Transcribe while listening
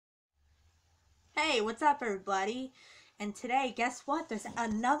Hey, what's up everybody? And today, guess what? There's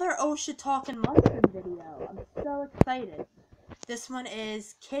another Ocean Talking Mushroom video. I'm so excited. This one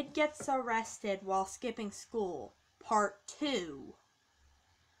is Kid Gets Arrested While Skipping School, Part 2.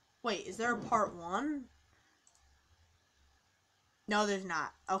 Wait, is there a Part 1? No, there's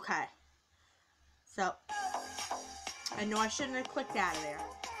not. Okay. So, I know I shouldn't have clicked out of there.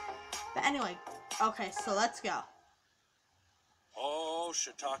 But anyway, okay, so let's go.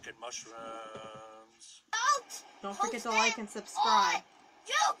 Ocean Talking Mushrooms. Don't forget to like and subscribe.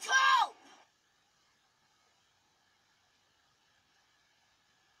 YouTube!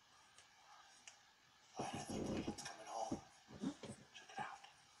 I think Leland's coming home. Check it out.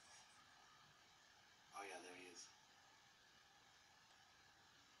 Oh yeah, there he is.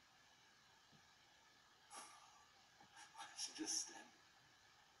 Why did she just stand?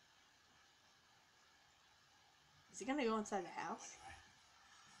 Is he gonna go inside the house?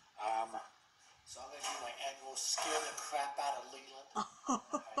 So I'm gonna do my annual scare the crap out of Leland.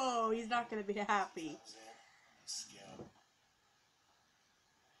 Oh, he's not gonna be happy. Scare him.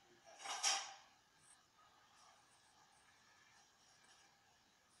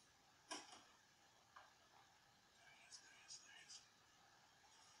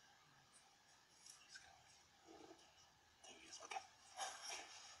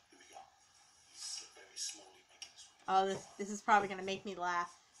 Slowly making his way. Oh, this is probably gonna make me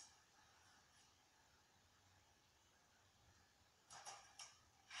laugh.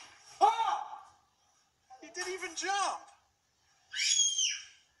 Ah! He didn't even jump!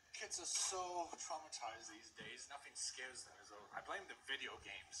 Kids are so traumatized these days. Nothing scares them. So I blame the video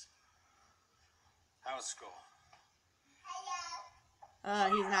games. How was school?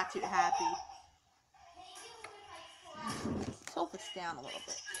 He's not too happy. Tilt this down a little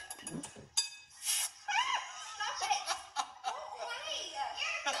bit.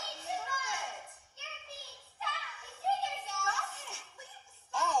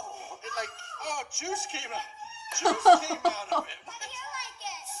 Juice came out. Juice came out of it. How do you like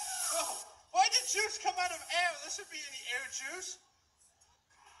it? Oh, why did juice come out of air? There should be any air juice.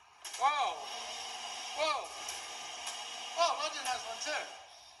 Whoa. Whoa. Oh, London has one too.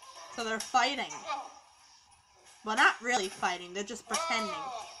 So they're fighting. Oh. Well, not really fighting. They're just pretending.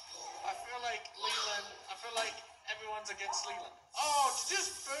 Oh. I feel like Leland. I feel like everyone's against Leland. Oh, did you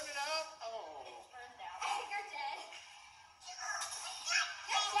just burn it out? Oh. It's burned out. You're dead. You're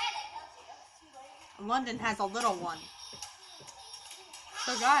dead. I helped you. London has a little one.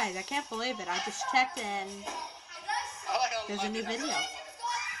 So guys, I can't believe it. I just checked in. There's a new video.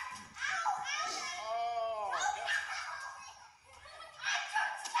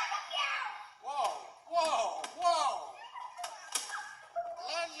 Whoa.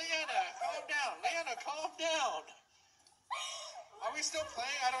 Leanna, calm down. Are we still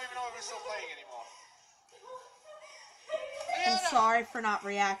playing? I don't even know if we're still playing anymore. I'm sorry for not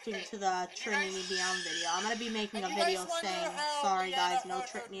reacting to the Trinity Beyond video. I'm going to be making a video saying, sorry guys, no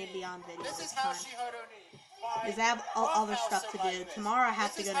Trinity Beyond video this time. Because I have other stuff to do. Tomorrow I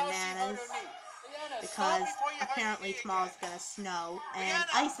have to go to Nana's, because apparently tomorrow's going to snow, and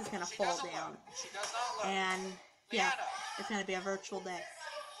ice is going to fall down. And, yeah, it's going to be a virtual day.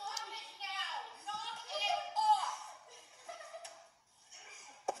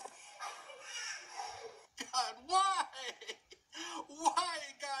 God, why? Why,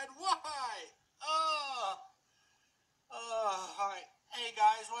 God, why? Alright. Hey,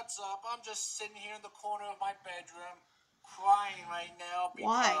 guys, what's up? I'm just sitting here in the corner of my bedroom, crying right now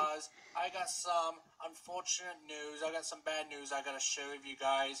because I got some unfortunate news. I got some bad news I gotta share with you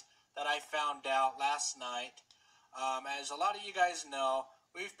guys that I found out last night. As a lot of you guys know,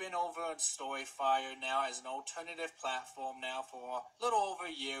 we've been over on Storyfire now as an alternative platform now for a little over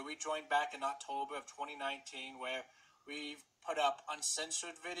a year. We joined back in October of 2019, where we've put up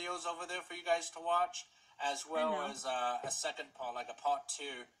uncensored videos over there for you guys to watch, as well as a second part, like a part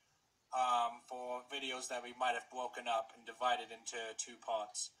 2, for videos that we might have broken up and divided into 2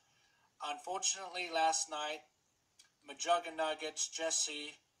 parts. Unfortunately, last night, Majuggernuggets,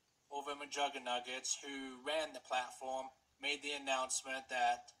 Jesse over Majuggernuggets, who ran the platform, made the announcement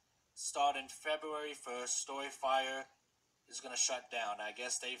that starting February 1st, Storyfire is going to shut down. I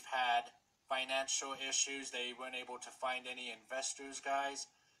guess they've had financial issues. They weren't able to find any investors, guys.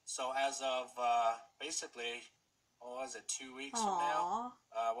 So as of basically, what was it, 2 weeks from now?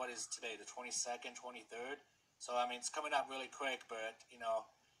 What is today, the 22nd, 23rd? So, I mean, it's coming up really quick, but, you know,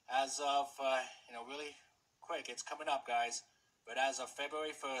 as of, really quick, it's coming up, guys. But as of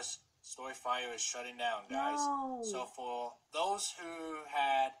February 1st, Storyfire is shutting down, guys. No. So for those who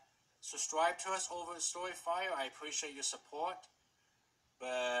had subscribed to us over at Storyfire, I appreciate your support.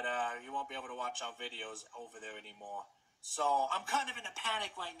 But you won't won't be able to watch our videos over there anymore. So I'm kind of in a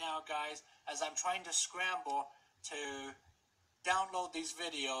panic right now, guys, as I'm trying to scramble to download these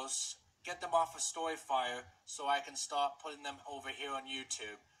videos, get them off of Storyfire, so I can start putting them over here on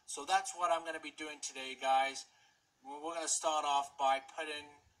YouTube. So that's what I'm going to be doing today, guys. We're going to start off by putting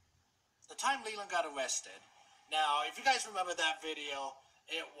the time Leland got arrested. Now, if you guys remember that video,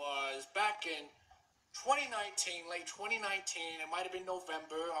 it was back in 2019, late 2019. It might have been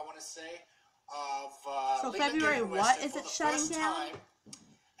November, I want to say. So Leland February getting what arrested is for it the shutting first down? time,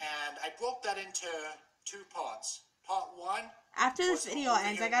 and I broke that into two parts. Part one. After this was video over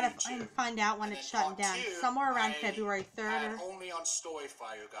ends, here I gotta on YouTube. find out when And it's then shutting part down. two, Somewhere around I February 3rd had or... only on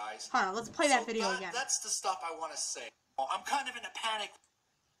Storyfire, guys. Hold on, let's play that video again. That's the stuff I want to say. I'm kind of in a panic.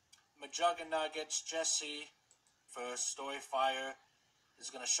 Nuggets, Jesse for Storyfire is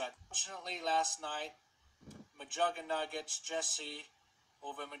going to shut. Fortunately, last night, Nuggets, Jesse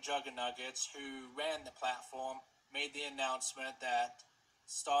over Nuggets, who ran the platform, made the announcement that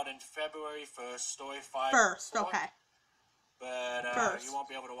starting February 1st, Storyfire... First, okay. But you won't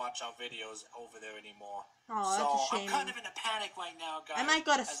be able to watch our videos over there anymore. Oh, so that's a shame. I'm kind of in a panic right now, guys. I might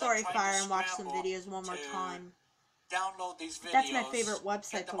go to Storyfire and watch some videos one more time. Download these videos. That's my favorite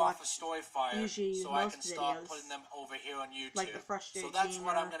website to watch. Storyfire, usually so most I can start videos. putting them over here on YouTube. Like the Frustrated So that's Gamer,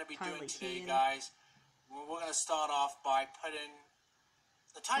 what I'm going to be doing today, Keen. guys. We're going to start off by putting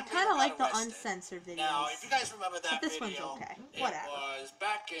the time. I kind of like the uncensored videos. Now, if you guys remember that but this video, one's okay. Whatever. It was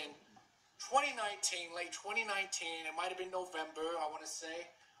back in 2019, late 2019. It might have been November, I want to say,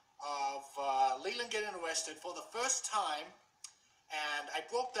 of Leland getting arrested for the first time, and I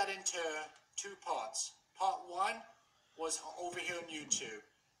broke that into two parts. Part one was over here on YouTube,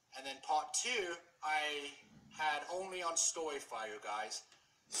 and then part two I had only on Storyfire, guys.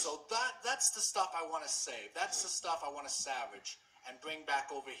 So that's the stuff I want to save. That's the stuff I want to salvage and bring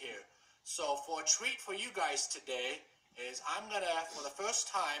back over here. So for a treat for you guys today is I'm gonna, for the first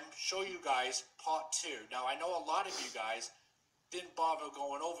time, show you guys part two. Now I know a lot of you guys didn't bother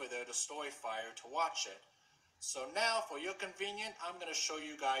going over there to Storyfire to watch it. So now, for your convenience, I'm gonna show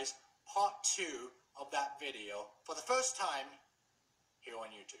you guys part two of that video for the first time here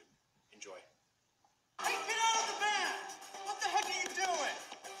on YouTube. Enjoy. Hey, get out of the van! What the heck are you doing?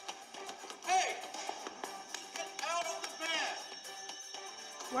 Hey! Get out of the van!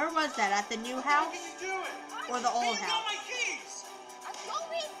 Where was that? At the new house? What are you doing? Or the old Hey, you got house? my keys! I'm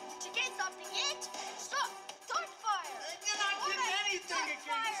going to get something to eat. Start fire. You're not getting anything at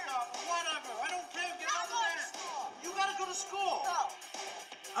GameStop. Whatever. I don't care. Get out of the van. You gotta go to school. Go.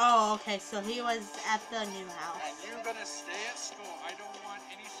 Oh, okay, so he was at the new house. And you're gonna stay at school. I don't want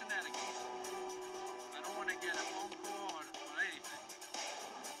any shenanigans. I don't want to get a phone call or anything.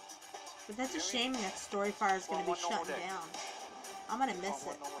 But that's a shame that Storyfire is going to be shutting down. I'm going to miss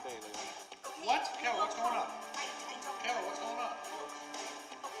it. What? Carol, what's going on? I don't Carol, what's going on?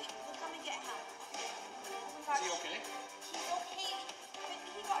 Okay, we'll come and get him. Is he okay? He's okay, but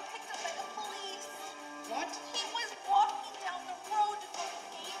he got picked up by the police. What? He was walking down the road to go to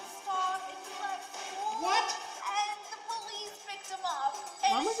GameStop and he left school. What? And the police picked him up.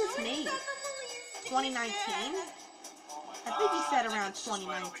 And When was this as soon made? as the police did 2019? I think he said around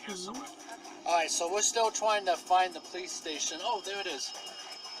 2019. Alright, so we're still trying to find the police station. Oh, there it is.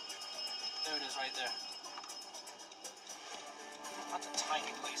 There it is right there. That's a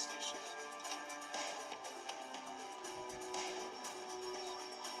tiny police station.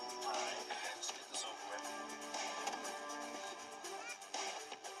 Alright, let's get this over with.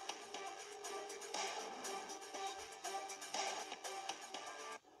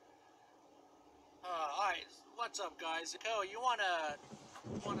 Alright, what's up, guys? Carol, you wanna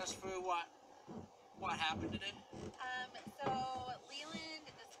run us through what happened today? So Leland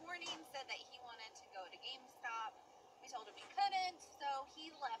this morning said that he wanted to go to GameStop. We told him he couldn't, so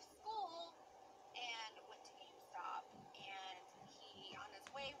he left school and went to GameStop. And he, on his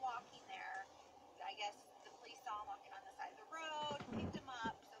way walking there, I guess the police saw him walking on the side of the road, picked him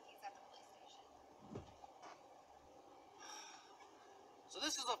up, so he's at the police station. So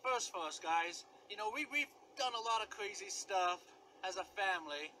this is the first for us, guys. You know, we've done a lot of crazy stuff as a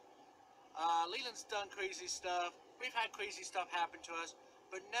family. Leland's done crazy stuff. We've had crazy stuff happen to us,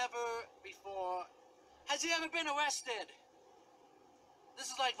 but never before has he ever been arrested. This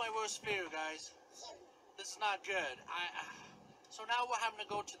is like my worst fear, guys. This is not good. So now we're having to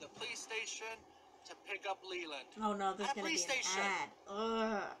go to the police station to pick up Leland. Oh no, there's going to be an ad.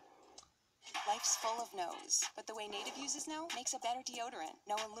 Ugh. Life's full of no's, but the way Native uses no makes a better deodorant.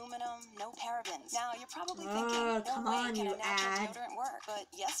 No aluminum, no parabens. Now, you're probably thinking, no come way on, can you a natural ad. deodorant work. But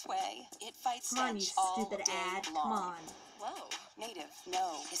yes way, it fights Come on, you stench all stupid day ad. long. Come on. Whoa. Native,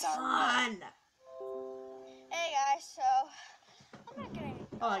 no is our Fun. Hey guys, so I'm not getting.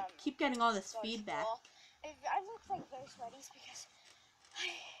 Oh, I keep getting all this go to feedback. school. I look like very sweaty because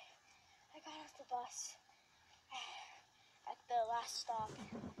I got off the bus at the last stop.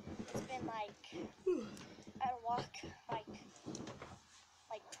 It's been like I had to walk like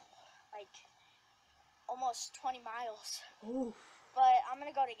almost 20 miles. Ooh, But I'm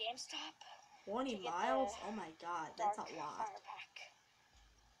gonna go to GameStop. 20 to get miles? the Oh my god, that's Dark a lot. Fire Pack.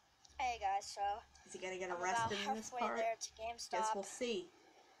 Hey guys, so Is he gonna get I'm arrested about in this halfway part? there to Guess GameStop. we'll see.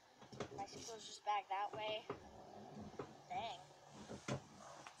 My school's just back that way. Dang. Put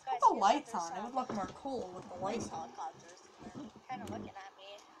Guys, the here's lights there's on. It some would look more cool with the lights police on. helicopters. They're kind of looking at me.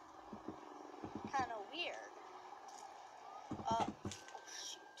 Kind of weird. Oh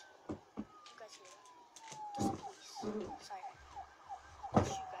shoot. You guys hear that? There's police. Sorry. Oh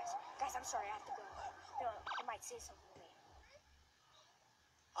shoot, guys. Guys, I'm sorry. I have to go. They might say something to me.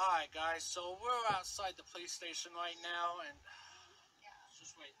 Alright guys, so we're outside the police station right now, and it's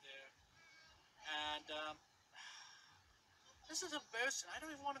just right there. And this is embarrassing. I don't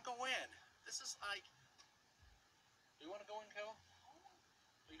even want to go in. This is like, do you want to go in, Carol?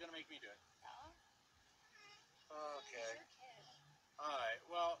 Or are you gonna make me do it? Okay. Alright,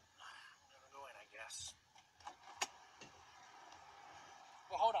 well, I'm gonna go in, I guess.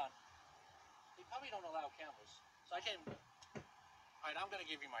 Well, hold on. They probably don't allow cameras, so I can't. Alright, I'm gonna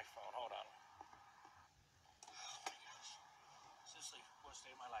give you my phone. Hold on. Oh my gosh. Seriously, worst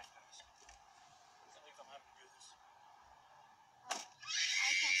day of my life, guys. I can't believe I'm having to do this.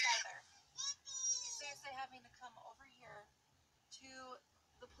 I can't either. He's seriously having to come over here to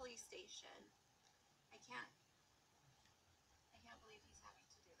the police station. I can't believe he's having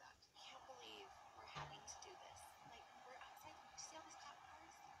to do that. I can't believe we're having to do this. Like, we're outside. Do you see all these cop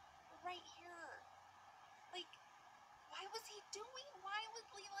cars? We're right here. Like, why was he doing? Why would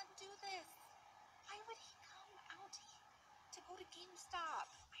Leland do this? Why would he come out to go to GameStop?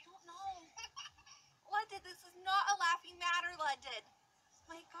 I don't know. London, this is not a laughing matter, London.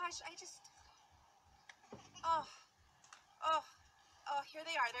 My gosh, I just... Oh, here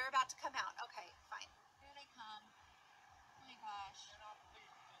they are. They're about to come out. Okay, fine. Here they come. Oh my gosh.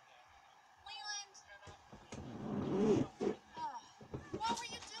 Leland! Oh, what were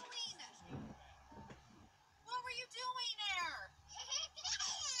you doing? What were you doing there? It's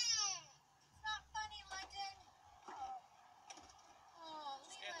not funny, London. Oh,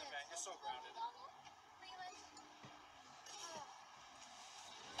 Just get in the Leland. van. You're so grounded. Leland. Oh,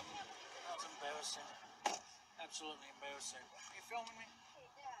 I can't believe this. That was embarrassing. Absolutely embarrassing. Are you filming me? Hey,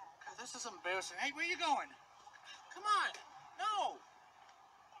 Dad. God, this is embarrassing. Hey, where are you going? Come on. No.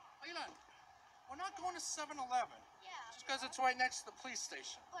 Leland, we're not going to 7-Eleven. Yeah. Just because it's right next to the police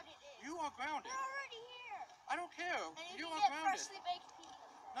station. But it is. You are grounded. We're already here. I don't care. And You you are can get grounded. freshly baked pizza.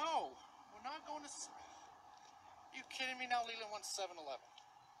 No, we're not going to... Are you kidding me now? Leland wants 7-Eleven.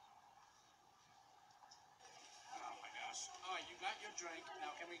 Oh my gosh. All right, you got your drink.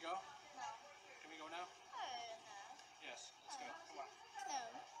 Now can we go? No. Can we go now? No. Yes, let's go. Come on. No.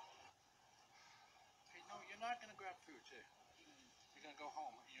 Hey, no, you're not going to grab food, too. You're going to go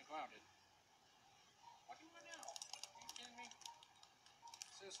home and you're grounded. What do you want now? Are you kidding me?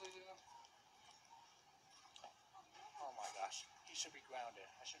 Seriously, Leland? Oh my gosh. He should be grounded.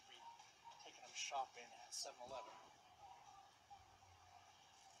 I should be taking him shopping at 7-Eleven.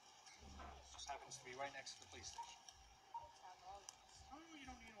 Just happens to be right next to the police station. Oh, you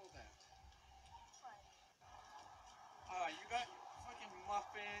don't need all that. Alright, you got your fucking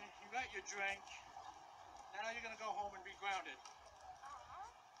muffin, you got your drink. Now you're gonna go home and be grounded.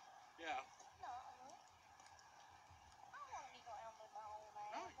 Yeah. No. I don't want to be going with my old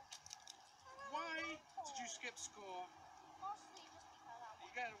man. No. Why did you skip school? Mostly just because I You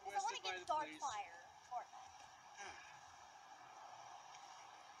want. got I want arrested to by get the Dark police. Fire Fortnite.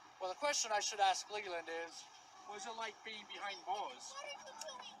 Well, the question I should ask Leland is, was it like being behind bars? What are you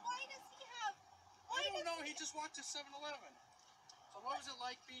doing? Why does he have... I don't know, he just walked to 7-Eleven. So what was it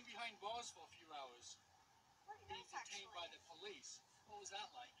like being behind bars for a few hours? Being detained by the police? What was that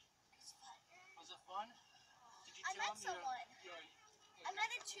like? It's fun. Was it fun? Did you I tell met him someone. I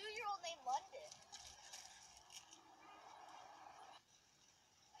met a 2-year-old named London.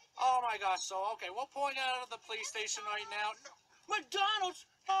 Oh my gosh, so okay, we're pulling out of the police station right now. No, McDonald's?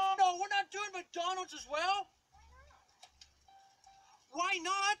 Oh no, we're not doing McDonald's as well? Why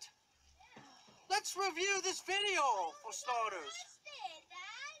not? Let's review this video for starters.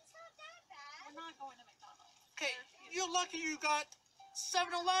 We're not going to McDonald's. Okay, you're lucky you got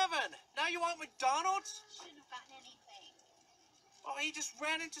 7-Eleven. Now you want McDonald's? Shouldn't have gotten anything. Oh, he just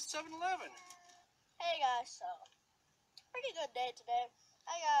ran into 7-Eleven. Hey guys, so we're pretty good day today.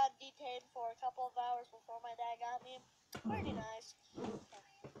 I got detained for a couple of hours before my dad got me. Pretty nice.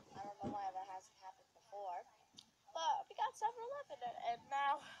 I don't know why that hasn't happened before. But we got 7-Eleven and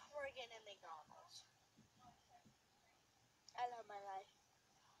now we're getting McDonald's. I love my life.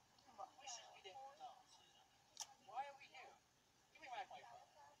 We should be at McDonald's. Why are we here? Give me back my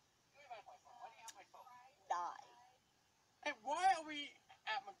phone. Give me back my phone. Why do you have my phone? Die. Hey, why are we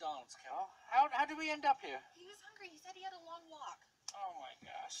at McDonald's, Cal? How did we end up here? He was hungry. He said he had a long walk. Oh my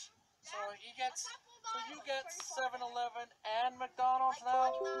gosh. So you get 7-Eleven and McDonald's Like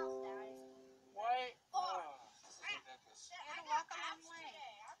now? 20 miles, guys. Why? Oh, this is ridiculous. He had to walk a long way.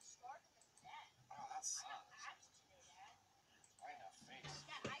 Oh, that sucks. Right in the face.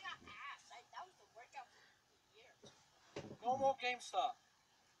 Dad, I got abs. That was the workout for years. No more GameStop.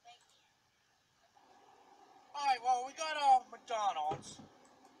 Thank you. Alright, well, we got McDonald's.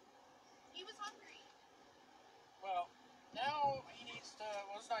 He was hungry. Well, now he needs to,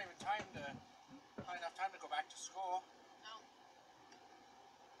 well, it's not even not enough time to go back to school. No.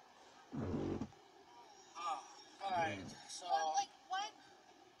 Oh, alright, so... Well, like, what?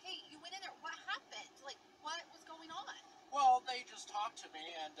 Hey, you went in there. What happened? Like, what was going on? Well, they just talked to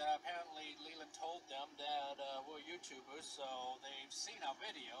me, and apparently Leland told them that we're YouTubers, so they've seen our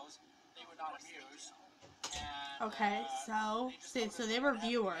videos. They were not amused. And, Okay, so they were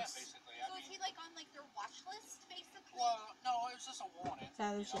viewers. Basically. So is he, like, on, like, their watch list, basically? Well, no, it was just a warning.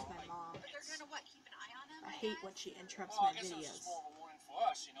 That was you just know, my like, mom. But they're gonna, what, keep an eye on him? I hate when she interrupts Well, my I guess it was videos. just more of a warning for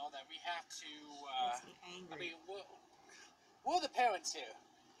us, you know, that we have to, Makes me I angry. mean, we're the parents here.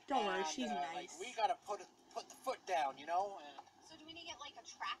 Don't worry, And, she's like, nice. we gotta put the foot down, you know, and So do we need to get, like, a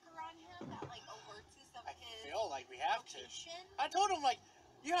tracker on him that, like, alerts us of I his feel like we have to. location? I told him, like,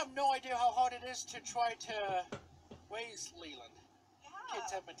 you have no idea how hard it is to try to raise Leland. Yeah.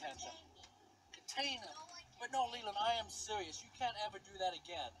 Kids have potential. Contain him. But no, Leland, I am serious. You can't ever do that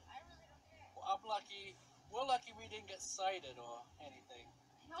again. I really don't care. Well, we're lucky we didn't get cited or anything.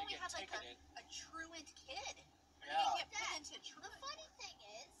 No, we get had, like, ticketed. a truant kid. Yeah. We get put into The truant. funny thing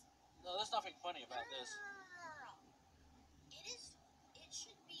is, No, there's nothing funny about this. It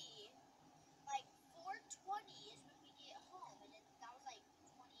should be like 4:20 is when we get home, and that was like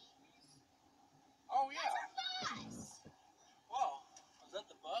 28 minutes. Oh, yeah. That's our bus. Whoa. Was that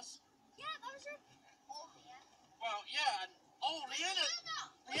the bus? Yeah, that was your. Oh man. Well, yeah. Oh,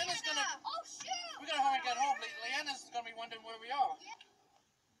 Leanna's gonna... Oh shoot. We gotta hurry and get home. Leanna's gonna be wondering where we are.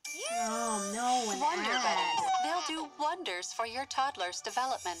 Oh no, an Wonder ad. Bags. They'll do wonders for your toddler's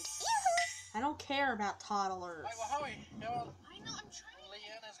development. I don't care about toddlers. Alright, well, hurry. You know, I know, I'm trying.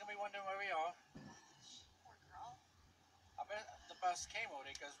 Leanna's gonna be wondering where we are. Poor girl. I bet the bus came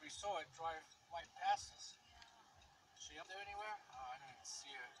already because we saw it drive right past us. Is she up there anywhere? Oh, I didn't even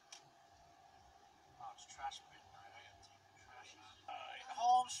see her. Oh, it's trash bin night. I gotta take the trash out. Alright,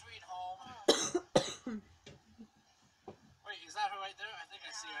 home sweet home. Wait, is that her right there? I think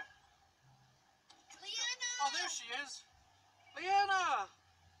I see her. Leanna! Oh, there she is. Leanna!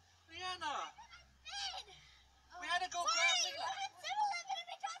 Leanna! We had to go grab Leland.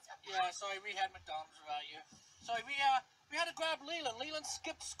 Yeah, sorry, we had McDonald's without you. Sorry, we had to grab Leland. Leland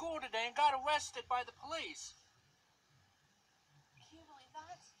skipped school today and got arrested by the police. I can't believe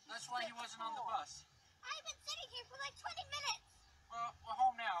that. That's why he wasn't on the bus. I've been sitting here for like 20 minutes. Well, we're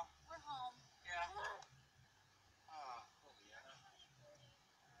home now. We're home. Yeah. Oh, Leanna.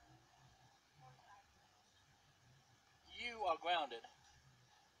 You are grounded.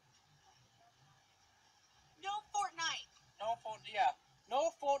 No Fortnite. No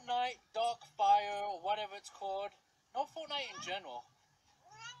Fortnite, Darkfire, or whatever it's called. No Fortnite in general.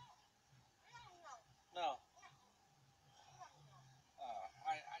 No.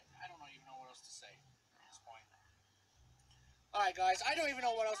 I don't even know what else to say at this point. Alright guys, I don't even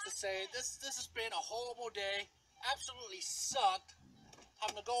know what else to say. This has been a horrible day. Absolutely sucked.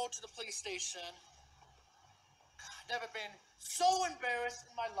 Having to go to the police station. Never been so embarrassed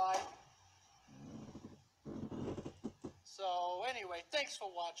in my life. So anyway, thanks for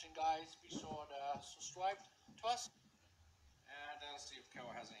watching guys. Be sure to subscribe to us. And let's see if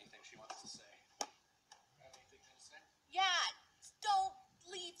Carol has anything she wants to say. Have anything to say? Yeah, don't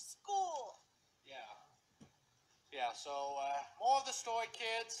leave school. Yeah, so more of the story,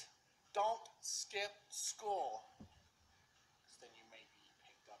 kids. Don't skip school. Because then you may be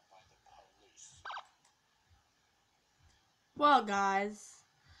picked up by the police. Well, guys,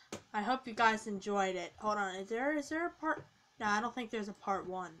 I hope you guys enjoyed it. Hold on, is there a part? No, I don't think there's a part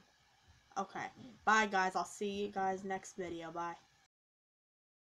 1. Okay, bye guys. I'll see you guys next video. Bye.